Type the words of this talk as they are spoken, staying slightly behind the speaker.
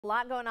A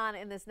lot going on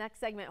in this next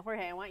segment.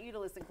 Jorge, I want you to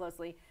listen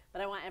closely,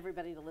 but I want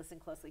everybody to listen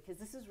closely because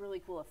this is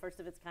really cool, a first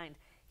of its kind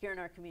here in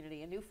our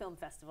community. A new film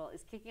festival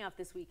is kicking off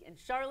this week in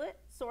Charlotte,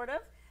 sort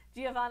of.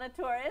 Giovanna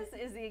Torres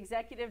is the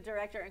executive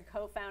director and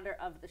co-founder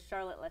of the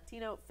Charlotte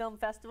Latino Film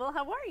Festival.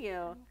 How are you?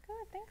 I'm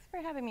good. Thanks for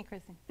having me,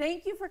 Kristen.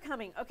 Thank you for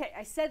coming. Okay,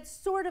 I said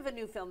sort of a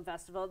new film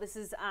festival. This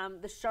is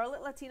the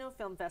Charlotte Latino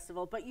Film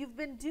Festival, but you've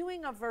been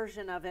doing a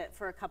version of it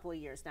for a couple of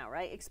years now,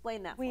 right?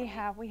 Explain that for me.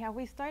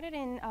 We started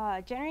in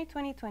January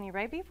 2020,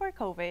 right before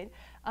COVID,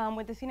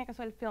 with the Cine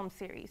Casual film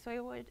series.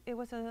 So it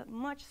was a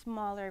much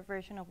smaller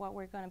version of what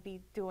we're going to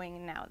be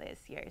doing now this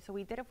year. So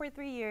we did it for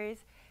 3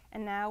 years.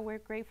 And now we're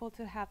grateful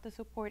to have the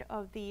support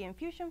of the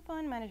Infusion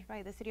Fund managed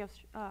by the City of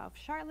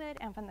Charlotte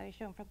and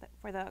Foundation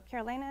for the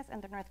Carolinas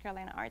and the North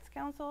Carolina Arts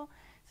Council.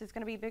 So it's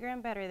going to be bigger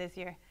and better this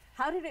year.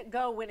 How did it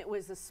go when it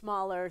was a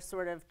smaller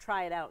sort of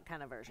try it out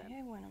kind of version?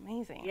 It went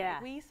amazing.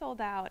 Yeah. We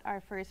sold out our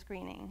first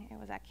screening. It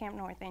was at Camp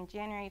North in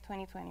January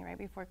 2020, right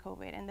before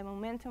COVID. And the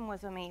momentum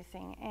was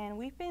amazing. And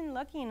we've been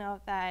lucky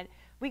enough that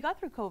we got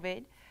through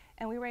COVID.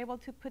 And we were able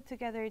to put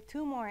together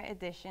 2 more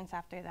editions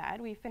after that.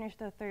 We finished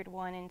the 3rd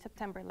one in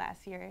September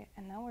last year,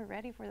 and now we're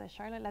ready for the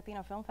Charlotte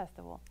Latino Film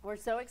Festival. We're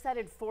so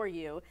excited for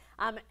you.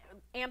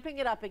 Amping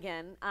it up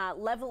again,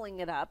 leveling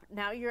it up.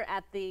 Now you're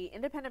at the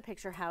Independent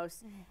Picture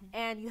House,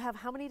 and you have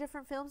how many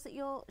different films that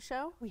you'll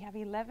show? We have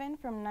 11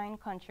 from 9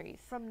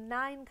 countries. From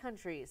 9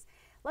 countries.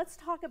 Let's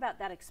talk about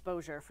that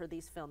exposure for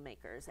these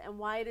filmmakers and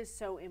why it is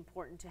so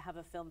important to have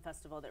a film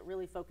festival that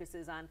really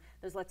focuses on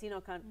those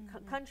Latino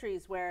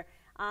countries where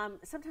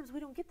sometimes we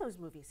don't get those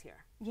movies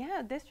here.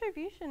 Yeah,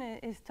 distribution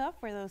is tough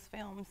for those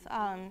films.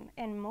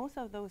 And most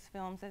of those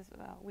films, as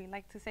we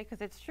like to say,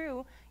 because it's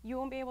true, you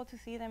won't be able to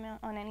see them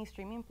on any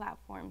streaming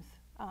platforms.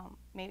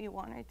 Maybe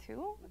 1 or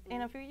 2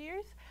 in a few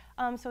years.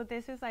 So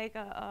this is like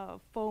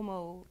a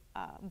FOMO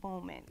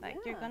moment. Like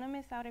you're gonna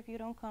miss out if you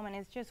don't come, and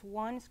it's just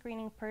 1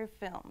 screening per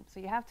film. So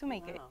you have to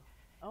make it.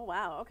 Oh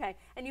wow, okay.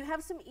 And you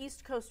have some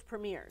East Coast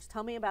premieres.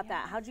 Tell me about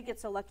that. How'd you get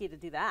so lucky to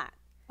do that?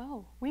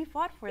 Oh, we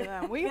fought for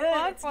them.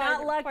 It's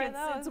not luck,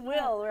 it's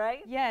will,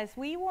 right? Yes,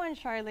 we want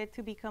Charlotte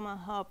to become a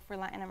hub for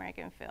Latin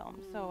American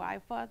film. So I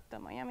fought the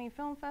Miami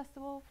Film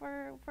Festival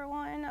for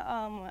one,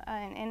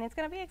 and it's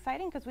going to be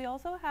exciting because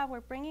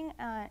we're bringing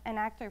an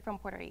actor from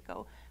Puerto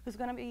Rico who's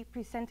going to be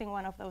presenting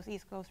one of those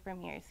East Coast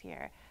premieres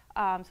here.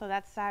 So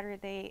that's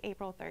Saturday,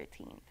 April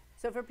 13th.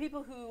 So for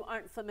people who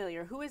aren't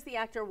familiar, who is the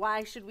actor?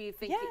 Why should we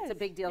think it's a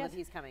big deal that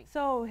he's coming?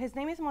 So his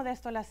name is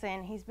Modesto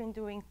Lacen. He's been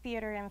doing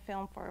theater and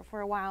film for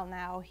a while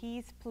now.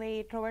 He's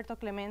played Roberto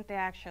Clemente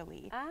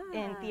actually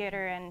in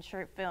theater and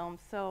short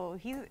films. So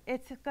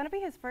it's going to be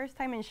his first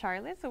time in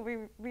Charlotte, so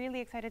we're really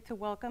excited to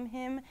welcome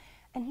him.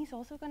 And he's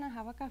also going to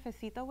have a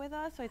cafecito with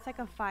us, so it's like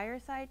a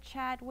fireside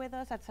chat with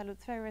us at Salud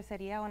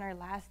Cerveceria on our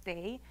last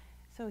day.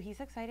 So he's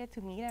excited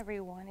to meet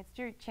everyone. It's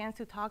your chance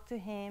to talk to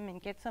him and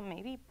get some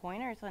maybe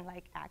pointers on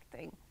like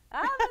acting.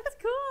 Ah, that's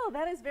cool.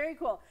 That is very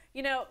cool.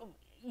 You know,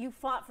 you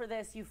fought for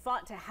this. You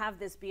fought to have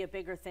this be a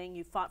bigger thing.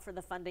 You fought for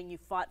the funding. You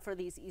fought for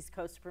these East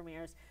Coast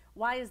premieres.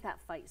 Why is that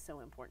fight so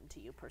important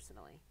to you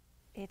personally?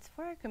 It's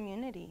for our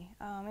community.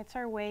 It's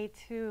our way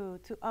to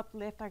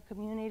uplift our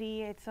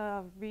community. It's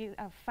a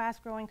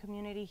fast-growing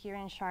community here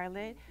in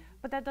Charlotte,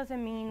 but that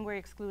doesn't mean we're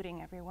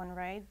excluding everyone,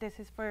 right? This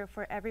is for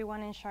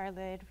everyone in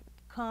Charlotte.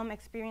 Come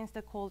experience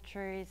the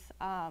cultures,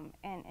 and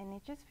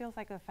it just feels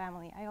like a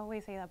family. I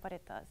always say that, but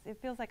it does. It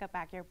feels like a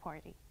backyard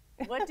party.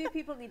 What do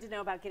people need to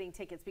know about getting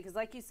tickets? Because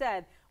like you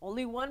said,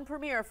 only 1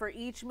 premiere for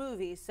each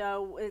movie,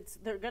 so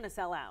they're gonna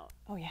sell out.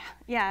 Oh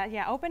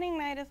yeah. Opening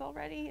night is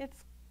already,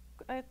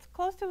 it's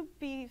close to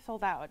be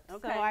sold out.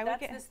 Okay, so I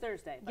that's this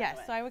Thursday, by the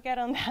way. So I would get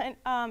on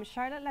that.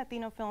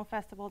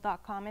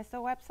 CharlotteLatinoFilmFestival.com is the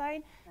website.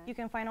 Okay. You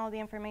can find all the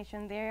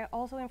information there.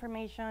 Also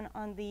information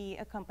on the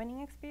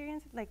accompanying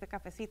experience, like the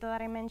cafecito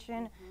that I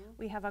mentioned.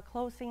 We have a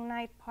closing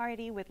night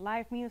party with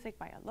live music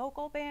by a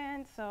local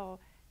band, so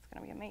it's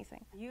going to be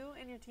amazing. You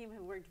and your team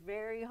have worked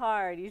very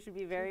hard. You should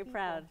be very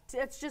proud.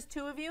 It's just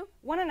 2 of you?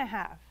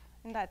 1.5.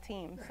 In that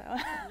team, so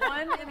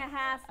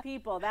 1.5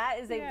 people. That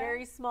is a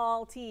very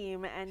small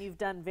team, and you've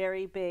done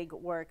very big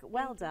work.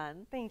 Well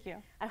done. Thank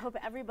you. I hope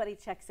everybody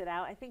checks it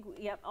out. I think,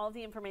 all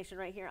the information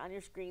right here on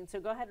your screen.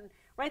 So go ahead and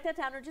write that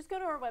down, or just go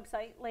to our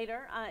website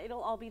later. It'll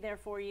all be there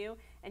for you,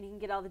 and you can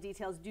get all the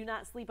details. Do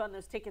not sleep on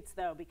those tickets,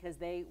 though, because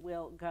they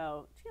will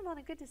go.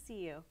 Giovanna, good to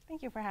see you.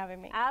 Thank you for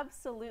having me.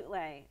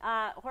 Absolutely.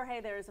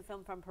 Jorge, there is a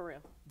film from Peru.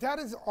 That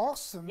is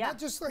awesome. Yeah. Not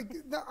just like,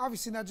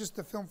 obviously not just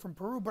the film from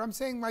Peru, but I'm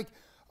saying like,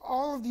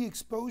 all of the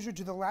exposure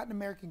to the Latin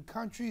American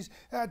countries,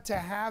 to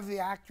have the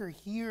actor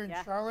here in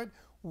Charlotte,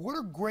 what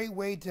a great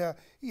way to,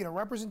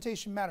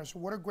 representation matters. So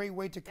what a great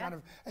way to kind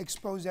of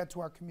expose that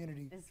to our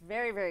community. It's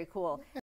very, very cool.